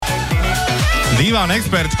Dīvāna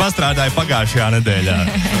eksperts pastrādāja pagājušajā nedēļā.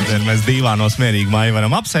 Šodien mēs dīvānos mierīgi māju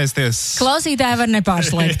varam apsēsties. Klausītāji var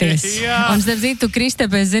nepārslēgties. Un starp citu,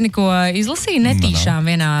 Kristap, es zini, ko izlasīju netīšām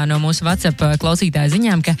vienā no mūsu WhatsApp klausītāju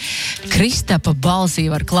ziņām, ka Kristapa balsī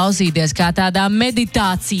var klausīties kā tādā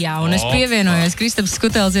meditācijā. Un es pievienojos, Kristaps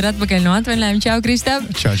Skutelis ir atpakaļ no atvaļinājuma. Čau, Kristap!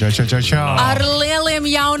 Čau! Ar lieliem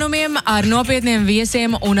jaunumiem, ar nopietniem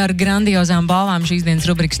viesiem un ar grandiozām balvām šīs dienas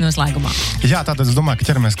rubrikas noslēgumā. Jā, tātad es domāju, ka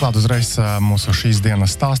ķeramies klāt uzreiz mūsu šīs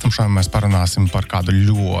dienas stāstam. Šodien mēs parunāsim par kādu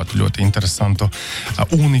ļoti interesantu,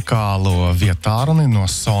 unikālu viedtālruni no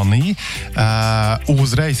Sony.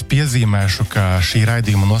 Uzreiz piezīmēšu, ka šī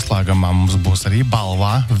raidījuma noslēgumā mums būs arī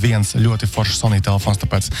balvā viens ļoti foršs Sony telefons,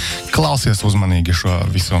 tāpēc klausies uzmanīgi šo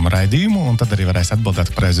visu raidījumu, un tad arī varēs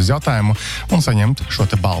atbildēt pareizi uz jautājumu un saņemt šo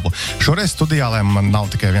te balvu. Šoreiz studijā, lai man nav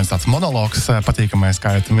tikai viens tāds monologs patīkamais,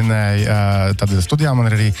 kā jau minēju, tad studijā man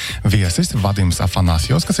ir arī viesis Vadims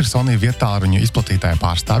Afanasjevs, kas ir Sony viedtālruņu izplatītāja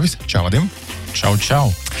pārstāvis. Čau, Vadim!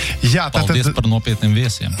 Čau! Jā, paldies par nopietniem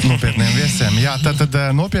viesiem. Jā, tātad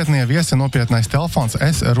nopietnie viesi, nopietnais telefons.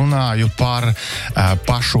 Es runāju par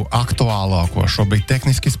pašu aktuālāko, šobrīd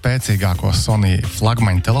tehniski spēcīgāko Sony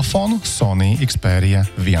flagmani telefonu, Sony Xperia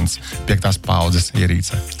 1, 5. paudzes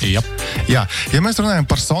ierīce. Jā, ja mēs runājam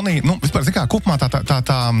par Sony, vispār, kopumā tā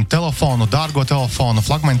telefonu, dārgo telefonu,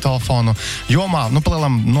 flagmani telefonu jomā,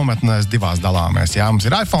 palielam nometnēs divās dalāmies. Jā, mums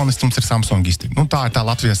ir iPhone-isti, mums ir Samsungisti. Tā ir tā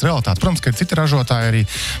Latvijas realitāte. Protams, ka ir citi ražotāji arī,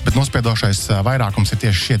 bet nospiedošais vairākums ir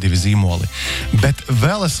tieši šie divi zīmoli. Bet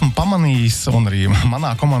vēl esmu pamanījis, un arī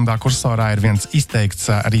manā komandā kursorā ir viens izteikts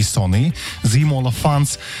arī Sony zīmola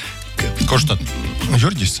fans. Kurš tad?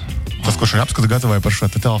 Jurģis. Tas, kurš ir apskatu gatavoja par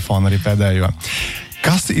šo telefonu arī pēdējo.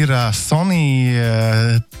 Kas ir Sony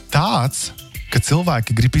tāds, ka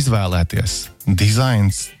cilvēki grib izvēlēties?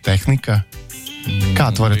 Dizains, tehnika? Kā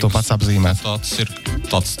tu vari to pats apzīmēt? Tas ir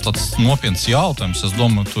tāds nopietns jautājums. Es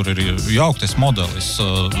domāju, tur ir jauktais modelis.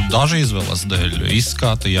 Daži izvēlas dēļ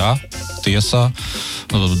izskata, jā, tiesā.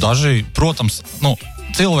 Daži, protams,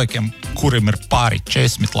 cilvēkiem, kuriem ir pāri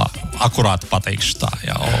 40, akurāti pateikšu tā,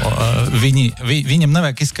 jā. Viņiem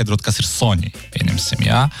nevajag izskaidrot, kas ir Sony, pieņemsim,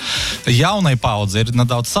 jā. Jaunai paudze ir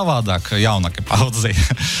nedaudz savādāk, jaunākai paudze.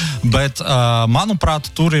 Bet,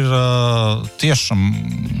 manuprāt, tur ir tiešām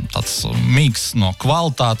tāds mīgs no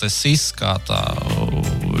kvalitātes izskata,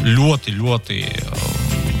 ļoti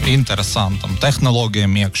interesantam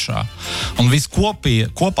tehnoloģijām iekšā. Un viss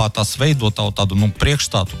kopā tas veido tādu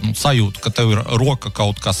priekšstātu, sajūtu, ka tev ir roka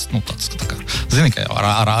kaut kas, tāds, kā, zini, ka jau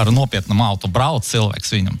ar nopietnam auto brauc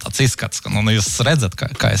cilvēks, viņam tāds izskats, ka, jūs redzat,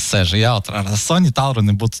 kā es sēžu jautri, ar Sony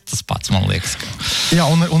tālruni būtu tas pats, man liekas. Jā,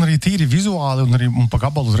 un arī tīri vizuāli, un arī pa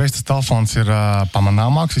gabalu uzreiz tas telefons ir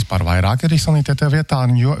pamanāmāks, vispār vairāk arī Sony tie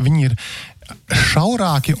viedtālruņi, jo viņi ir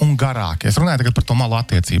šaurāki un garāki. Es runāju tagad par to malu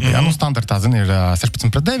attiecību. Jā, standartā, ir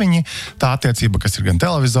 16:9. Tā attiecība, kas ir gan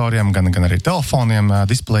televizoriem, gan arī telefoniem,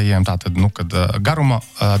 displejiem, tātad, kad garuma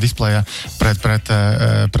displeja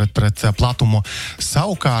pret platumu.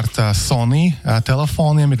 Savukārt Sony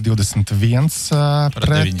telefoniem ir 21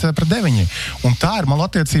 pret 9. Un tā ir malu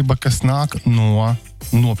attiecība, kas nāk no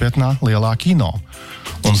nopietnā lielā kino.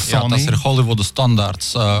 Un Sony... tas ir Hollywoodu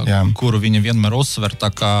standārts, kuru viņi vienmēr uzsver, tā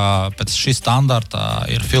kā pēc šī standārta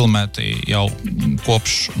ir filmēti jau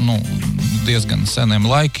kopš diezgan seniem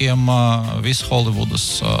laikiem visu Hollywoodas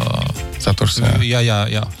saturs.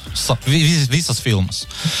 Jā. Visas filmas.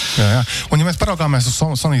 Jā. Un ja mēs paraugāmies uz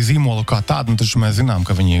Sony zīmolu kā tādu, taču mēs zinām,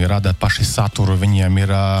 ka viņi rada paši saturu, viņiem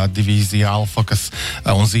ir divīzija Alfa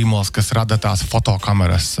un zīmols, kas rada tās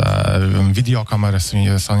fotokameras, videokameras,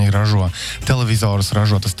 Sony ražo, televizorus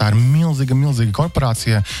ražo. Tā ir milzīga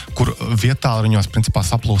korporācija, kur viedtālruņos principā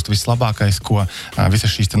saplūst vislabākais, ko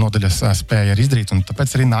visas šīs nodaļas spēja izdarīt, un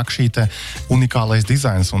tāpēc arī nāk šī te unikālais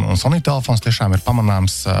dizains, un Sony telefons tiešām ir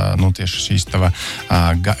pamanāms tieši šīs tava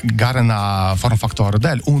garenā formfaktora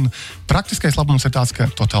dēļ. Un praktiskais labums ir tāds, ka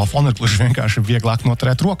to telefonu ir gluži vienkārši vieglāk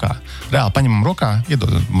noturēt rokā. Reāli paņemam rokā,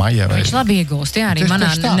 iedodam mājai. Viņš labi iegūst, jā, arī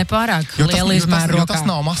manā nepārāk liela izmēra rokā. Jo tas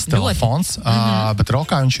nav mazs telefons, bet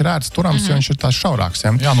rokā viņš ir ērts turams, jo viņš ir tās šaurāks.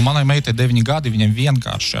 Jā, manai meitai 9 gadi, viņam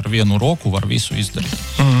vienkārši ar vienu roku var visu izdarīt.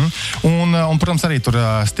 Un, protams, arī tur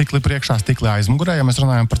stikli priekšā, stikli aizmugurē, ja mēs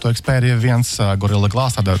runājam par to Xperia 1 Gorilla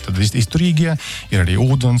Glass, tad izturīgie, ir arī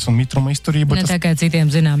ūdens un mitruma izturība. Ne tā kā citiem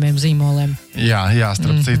zināmiem zīmoliem. Jā,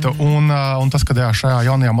 starp citu. Un tas, ka šajā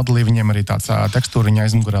jaunajā modelī viņiem arī tāds tekstūriņa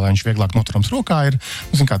aizmugurē, lai viņš vieglāk noturams rokā ir,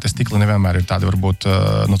 kā tie stikli nevienmēr ir tādi, varbūt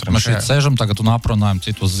noturami. Mēs šeit sēžam tagad un aprunājam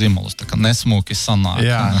citus zīmolus, tā kā nesmūki sanāk.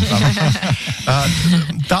 Jā.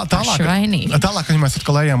 Tālāk, ja mēs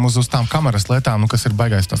atkal ejam uz tām kameras lietām, kas ir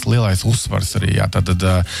baigais tas lielais uzsvars arī. Jā. Tad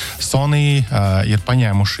Sony ir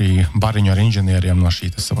paņēmuši bariņu ar inženieriem no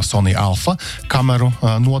šī sava Sony Alpha kameru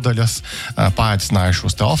nodaļas, paaicinājuši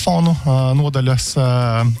uz telefonu nodaļas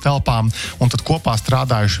telpām, un tad kopā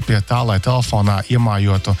strādājuši pie tā, lai telefonā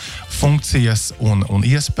iemājotu funkcijas un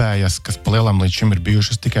iespējas, kas pa lielam līdz šim ir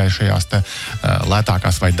bijušas tikai šajās te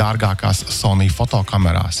lētākās vai dārgākās Sony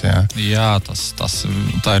fotokamerās. Jā,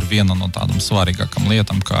 tā ir viena no tādām svarīgākām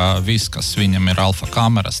lietām, ka viss, kas viņam ir alfa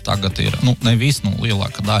kameras, tagad ir, ne viss,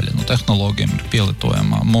 lielāka daļa tehnoloģiem ir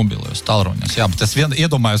pielietojama mobilos tālruņos. Jā, bet es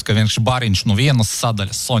iedomājos, ka vienkārši bariņš no vienas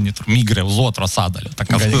sadaļas Sony tur migrē uz otro sadaļu. Tā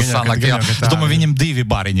kā es domāju, viņam 2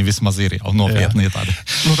 bariņi vismaz ir jau nopietni tādi.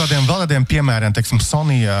 Tādiem piemēriem, teiksim,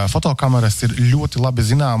 Sony fotokameras ir ļoti labi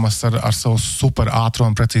zināmas ar savu super ātro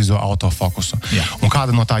un precīzo autofokusu. Jā. Un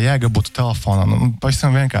kāda no tā jēga būtu telefonā?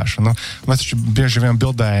 Pavisam vienkārši. Mēs taču bieži vien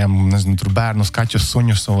bildējam, tur bērnus, kaķus,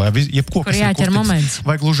 suņus, vai jebko, kas ir kustīgs.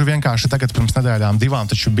 Vai gluži vienkārši tagad pirms nedēļām 2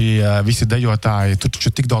 taču bija visi dejotāji, tur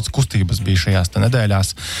taču tik daudz kustības bija šajās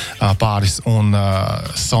nedēļās pāris, un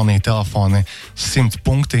Sony telefoni 100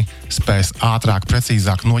 punkti spējas ātrāk,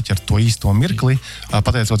 precīzāk noķert to īsto mirkli,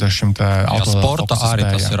 pateicoties šim te autofokusu sporta arī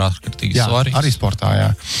spējām. Tas ir ārkārtīgi svarīgs. Arī sportā, jā.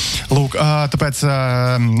 Lūk, tāpēc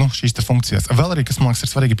šīs te funkcijas. Vēl arī, kas man liekas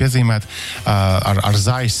ir svarīgi piezīmēt, ar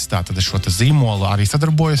Zeiss, tātad šo te zīmolu arī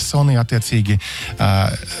sadarbojas Sony attiecīgi.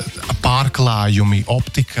 Pārklājumi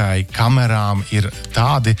optikai, kamerām ir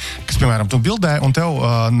tādi, kas, piemēram, tu bildē, un tev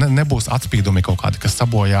nebūs atspīdumi kaut kādi, kas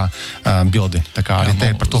sabojā bildi. Tā kā arī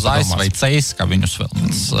te ir par to Zeiss vai Zeiss, kā viņus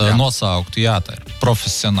vēl nosaukt, tā ir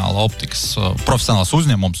profesionāla optikas, profesionāls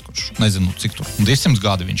uzņēmums, kurš, nezinu, cik tur, 200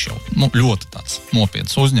 gadi viņš jau, ļoti tāds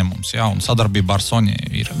nopietns uzņēmums, un sadarbība ar Sony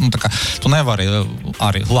ir, tā kā tu nevari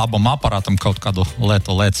arī labam aparātam kaut kādu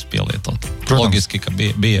lietas pielietot. Protams. Logiski, ka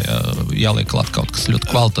bija jāliek klāt kaut kas ļoti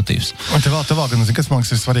kvalitatīvs. Un te vēl, kas man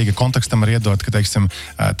liekas ir svarīgi kontekstam arī iedot, ka, teiksim,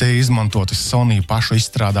 te izmantoti Sony pašu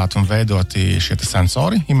izstrādāt un veidoti šie te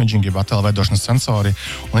sensori, imaging, jeb attēlu veidošanas sensori,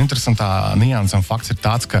 un interesantā nianses un fakts ir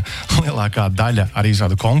tāds, ka lielākā daļa arī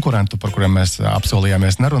šādu konkurentu, par kuriem mēs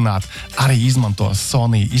apsolījāmies nerunāt, arī izmanto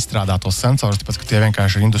Sony izstrādātos sensorus, tāpēc, ka tie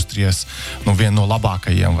vienkārši ir industrijas, viena no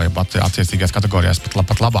labākajiem vai attiecīgās kategorijās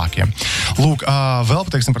pat labākiem. Lūk, vēl,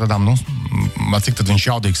 teiksim, par tādām, cik tad viņš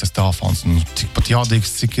jaudīgs tas telefons, cik pat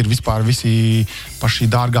jaudīgs, cik ir vispār visi paši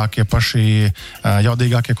dārgākie, paši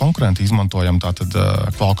jaudīgākie konkurenti izmantojam tātad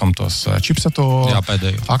Qualcomm tos chipsetu,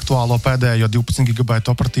 aktuālo pēdējo 12 GB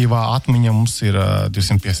operatīvā atmiņa, mums ir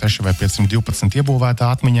 256 vai 512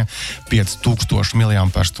 iebūvētā atmiņa, 5000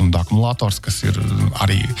 mAh akumulators, kas ir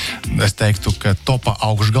arī, es teiktu, ka topa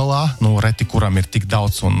augšgalā, reti kuram ir tik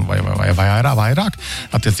daudz un vai vairāk,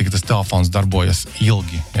 attiecīgi tas telefons darbojas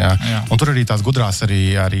ilgi. Jā. Un tur arī tās gudrās,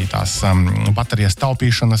 arī tās baterijas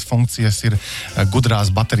taupīšanas funkcijas ir,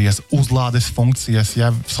 gudrās baterijas uzlādes funkcijas,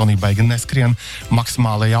 Sony baigi neskrien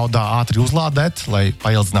maksimāli jaudā ātri uzlādēt, lai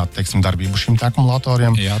paildzinātu, teiksim, darbību šim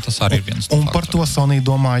akumulatoriem. Jā, tas arī ir viens. Un par to Sony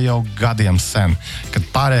domā jau gadiem sen, kad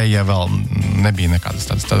pārējie vēl nebija nekādas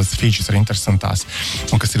tādas features arī interesantās.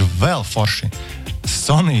 Un kas ir vēl forši,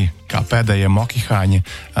 Sony, kā pēdējie mokihāņi,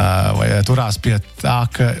 turās pie tā,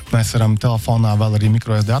 ka mēs varam telefonā vēl arī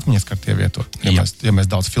microSD atmiņas karti ievietot. Ja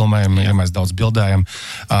mēs daudz filmējam, ja mēs daudz bildējam,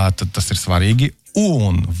 tad tas ir svarīgi.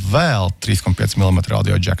 Un vēl 3,5 mm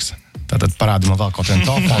audio jacks. Tātad parādi man vēl kaut vienu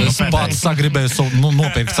telefonu. Es pats sagribēju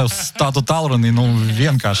nopirkt savu tādu tālruni,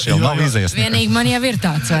 vienkārši jau nav izies. Vienīgi man jau ir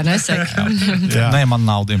tāds, vai nesaka? Nē, man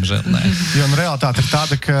nav, diemžēl, nē. Jo realitāte ir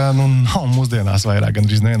tāda, ka nav mūsdienās vairāk,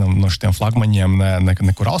 gandrīz nevienam no šitiem flagmaņiem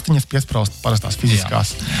nekur austiņas piespraust, parastās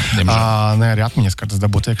fiziskās. Ne arī atmiņas kartas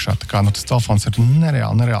dabūt iekšā. Tā kā tas telefons ir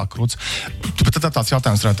nereāli krūts. Bet tad tāds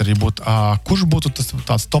jautājums varētu arī būt, kurš būtu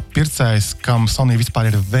tāds top pircējs, kam Sony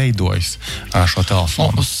vispār ir veidojis šo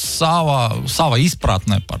telefonu? Savā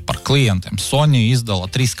izpratnē par klientiem Sony izdala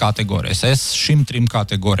 3 kategorijas. Es šim 3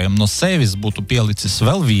 kategorijām no sevis būtu pielicis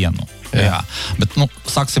vēl vienu. Jā. Bet,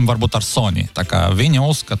 sāksim varbūt ar Sony. Tā kā viņa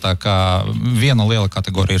uzskata, ka viena liela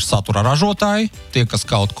kategorija ir satura ražotāji, tie, kas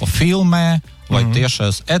kaut ko filmē, vai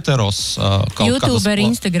tiešais eteros YouTuberi,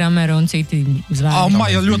 Instagrameri un citi zvēri.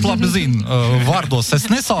 Maja ļoti labi zina. Vārdos es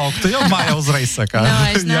nesauktu, jo Maja uzreiz saka.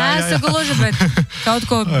 Es neesmu gluži, bet kaut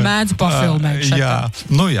ko mēdzu pafilmēt.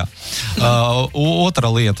 Jā.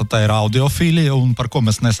 Otra lieta, tā ir audiofilija, un par ko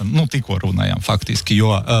mēs nesen, tikko runājām faktiski,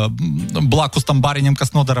 jo blakus tam bariņam,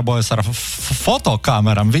 kas nodarbojas ar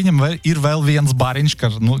fotokameram, viņam ir vēl viens bariņš,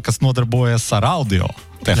 kas nodarbojas ar audio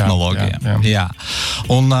tehnoloģijām. Jā.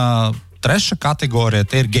 Un trešā kategorija,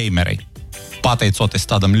 tie ir gameri. pateicoties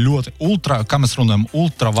tādam ļoti kā mēs runājam,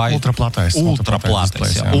 ultraplatais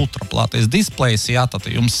displejs, jā, tad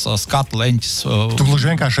jums skatu leņķis. Tu gluži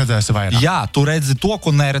vienkārši redzēsi vairāk. Jā, tu redzi to, ko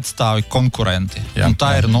neredz tavi konkurenti. Jā, un tā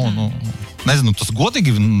ir, nezinu, tas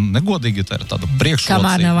godīgi, negodīgi, tā ir tāda priekšrocība.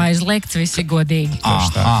 Kamēr nav aizliegts, visi godīgi.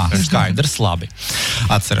 Skaidrs, labi.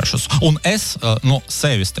 Atcerēšos. Un es no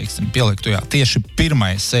sevis, teiksim, pieliktu, jā, tieši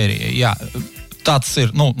pirmajai sērijai, jā, tāds ir,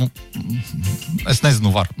 es nezinu,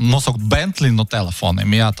 var nosaukt Bentley no telefoniem,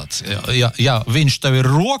 jā, tāds, jā, viņš tev ir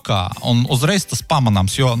rokā, un uzreiz tas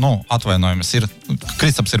pamanāms, jo, atvainojamies,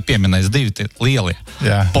 Kristaps ir pieminējis divi tie lielie,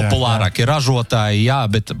 populārākie ražotāji, jā,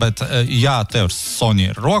 bet jā, tev Sony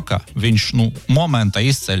ir rokā, viņš, momentā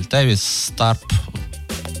izceļ tevis starp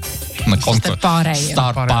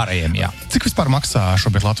pārējiem, jā. Cik vispār maksā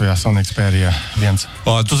šobrīd Latvijā Sony Xperia 1?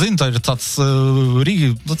 Tu zini, tā ir tāds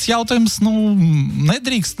jautājums,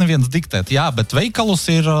 nedrīkst neviens diktēt, jā, bet veikalus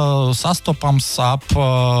ir sastopams ap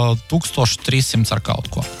 1300 ar kaut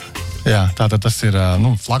ko. Jā, tātad tas ir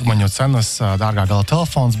flagmaņu cenas, dārgā gala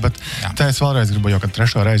telefons, bet te es vēlreiz gribu jau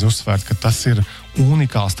trešo reizi uzsvērt, ka tas ir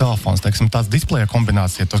unikāls telefons, teiksim, tāds displeja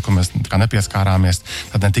kombinācija, tos, ko mēs kā nepieskārāmies,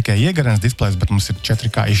 tad ne tikai iegarens displejs, bet mums ir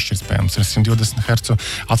 4K izšķirtspējams, ir 120 Hz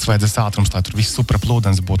atslēdzes ātrums, lai tur viss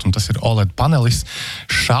supraplūdens būtu, un tas ir OLED panelis.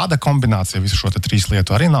 Šāda kombinācija visu šo te 3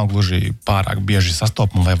 lietu arī nav gluži pārāk bieži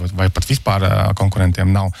sastopama, vai pat vispār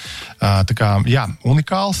konkurentiem nav. Tā kā, jā,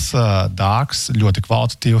 unikāls, dārgs, ļoti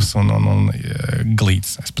kvalitatīvs un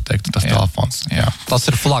glīts, es pat teiktu, tas telefons. Jā. Tas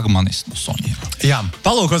ir flagmanis no Sony. Jā,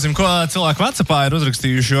 palūkosim, ko cilvēku WhatsAppā ir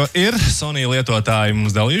uzrakstījuši, jo ir Sony lietotāji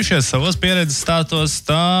mums dalījušies savos pieredzes stāstos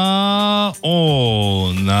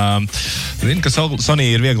zinu, ka Sony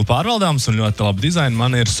ir viegli pārvaldāms un ļoti labi dizaini.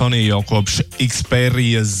 Man ir Sony jau kopš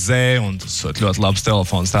Xperia Z, un tas ļoti labs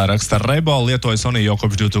telefons. Tā raksta Rebo, lietoja Sony jau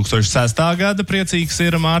kopš 2006. gada. Priecīgs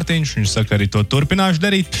ir Mārtiņš, viņš saka, arī to turpināšu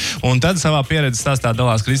darīt. Un tad savā pieredzes stāstā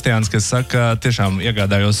dalās Kristiāns, kas saka, tiešām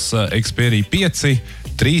iegādājos Xperia 5,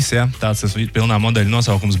 3, ja, tāds tas pilnā modeļa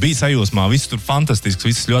nosaukums bija sajūsmā. Viss tur fantastisks,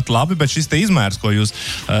 viss ļoti labi, bet šis te izmērs, ko jūs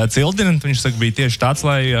cildinat, viņš saka, bija tieši tāds,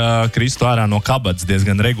 lai kristu ārā no kabatas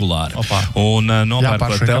diezgan regulāri. Un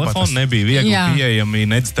nopērkot telefonu nebija viegli pieejami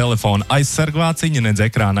nedz telefona aizsargvāciņa, nedz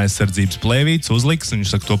ekrāna aizsardzības plēvītes uzliks. Viņš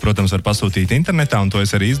saka, to, protams, var pasūtīt internetā, un to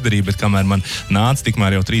es arī izdarīju, bet kamēr man nāca,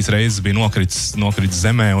 tikmēr jau 3 reizes bija nokritis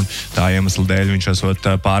zemē, un tā iemesla dēļ viņš esot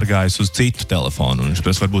pārgājis uz citu telefonu. Un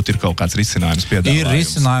viņš varbūt ir kaut kāds risinājums piedāvājums. Ir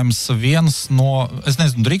risinājums viens no, es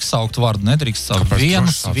nezinu, drīkst saukt vārdu, nedrīkst saukt.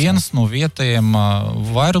 Viens no vietējiem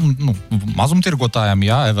mazumtirgotājiem,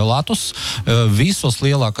 jā, Evelātus, visos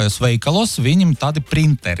lielākajos veikalos, viņam tādi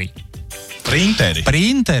printeri.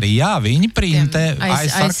 Printeri, jā, viņi printē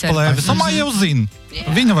aizsargplēvis. Jau zina.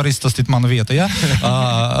 Viņa var izstāstīt manu vietu, jā.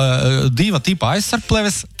 2 tipa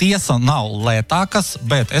aizsargplēvis, tiesa nav lētākas,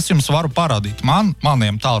 bet es jums varu parādīt.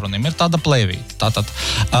 Maniem tālrunim ir tāda plēvīte. Tātad,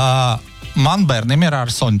 man bērniem ir ar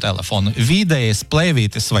Sony telefonu. Vidējais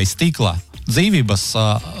plēvītis vai stiklā dzīvības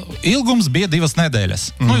ilgums bija 2 nedēļas.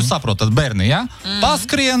 Jūs saprotat, bērni, jā?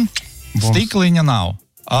 Paskrien, stikliņa nav.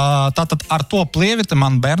 Tātad ar to plēvīti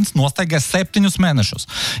man bērns nostaigāja 7 mēnešus.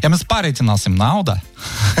 Ja mēs pārīcināsim naudu,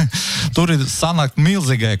 tur ir sanākt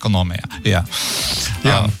milzīga ekonomija. Jā.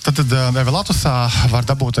 Tad Evelātusā var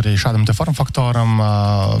dabūt arī šādam te formfaktoram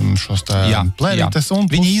šos te plēvītes.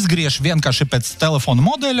 Viņi izgriež vienkārši pēc telefona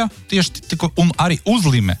modeļa, tieši un arī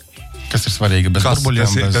uzlime. Kas ir svarīgi, bez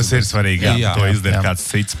burbuļiem. Tas ir svarīgi, jā. To izdara kāds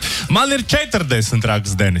cits. Man ir 40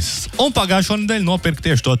 raks Denis. Un pagājušo nedēļu nopirkt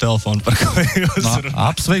tieši to telefonu, par ko jūs runājat.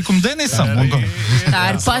 Apsveikumu Denisam.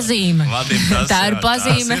 Tā ir pazīme. Tā ir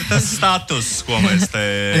pazīme. Tas ir tas status, ko mēs te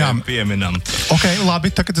pieminam. Ok,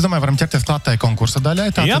 labi, tagad es domāju, varam ķerties klātai konkursa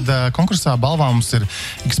daļai. Tātad konkursā balvā mums ir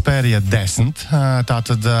Xperia 10.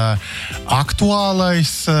 Tātad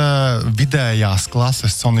aktuālais vidējās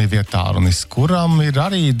klases Sony viedtālrunis, kuram ir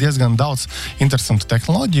arī diezgan daudz interesantu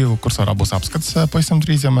tehnoloģiju, kuras varā būs apskats pavisam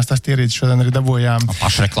drīz, jo mēs tās ierīces šodien arī dabūjām.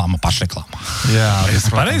 Pašreklāma. Jā, es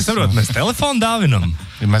pareizi saprotu, mēs telefonu dāvinam.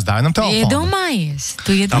 Mēs dāvinam telefonu. Iedomājies.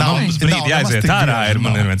 Tu iedomājies. Mums brīdi jāiziet ārā,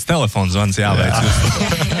 man ir viens telefons zvans jāveic.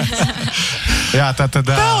 Jā, tad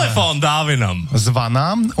telefonu dāvinam.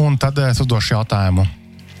 Zvanām, un tad es uzdošu jautājumu.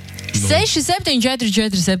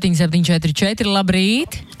 6744774,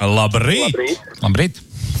 labrīt. Labrīt. Labrīt.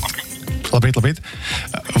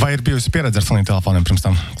 Vai ir bijusi pieredze ar Sony telefoniem pirms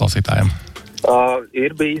tam klausītājiem?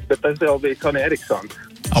 Ir bijis, bet tas jau bija Sony Ericsson.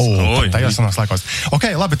 Tajos sanās laikos. Ok,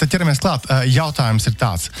 labi, tad ķeramies klāt. Jautājums ir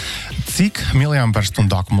tāds. Cik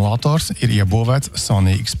miliamperstundu akumulators ir iebūvēts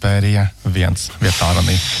Sony Xperia 1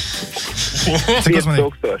 viedtālrunī?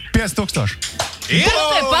 5000. 5000.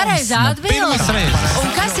 Tā ir pareizā atbilde.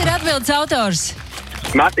 Un kas ir atbildes autors?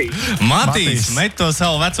 Matīs, met to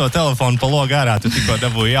savu veco telefonu pa logu ārā. Tu tikko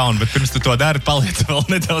dabūji jaunu, bet pirms tu to dari, paliec vēl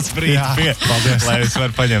nedaudz brīdi pie. Paldies. Lai es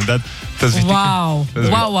varu paņemt. Wow.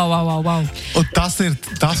 Un tas ir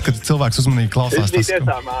tas, kad cilvēks uzmanīgi klausās. Tas bija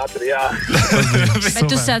tiešām ātri, jā. Bet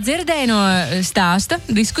tu sadzirdēji no stāsta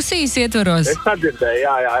diskusijas ietvaros? Es sadzirdēju,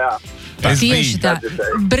 jā. Tieši tā.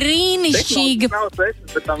 Brīnišķīga. Nav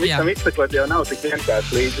svešas, bet tam visam izsakot jau nav tik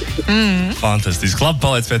vienkārši līdzi. Fantastiski. Labi,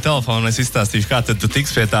 paliec pie telefona. Es izstāstīšu, kā tad tu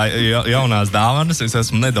tiks pie tā jaunās dāvanas. Es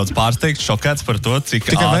esmu nedaudz pārsteigts, šokēts par to, cik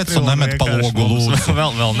tikai vec un nemet pa logu lūdzu.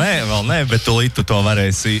 Vēl nē, bet tūlīt tu to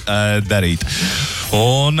varēsi darīt.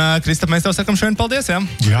 Un, Kristap, mēs tev sakam šodien paldies, jā?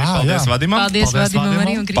 Paldies Vadimam. Paldies Vadimam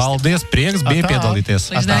arī un Kristap. Paldies, prieks bija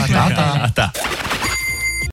piedalīties. Līdz nākamajai. Tā.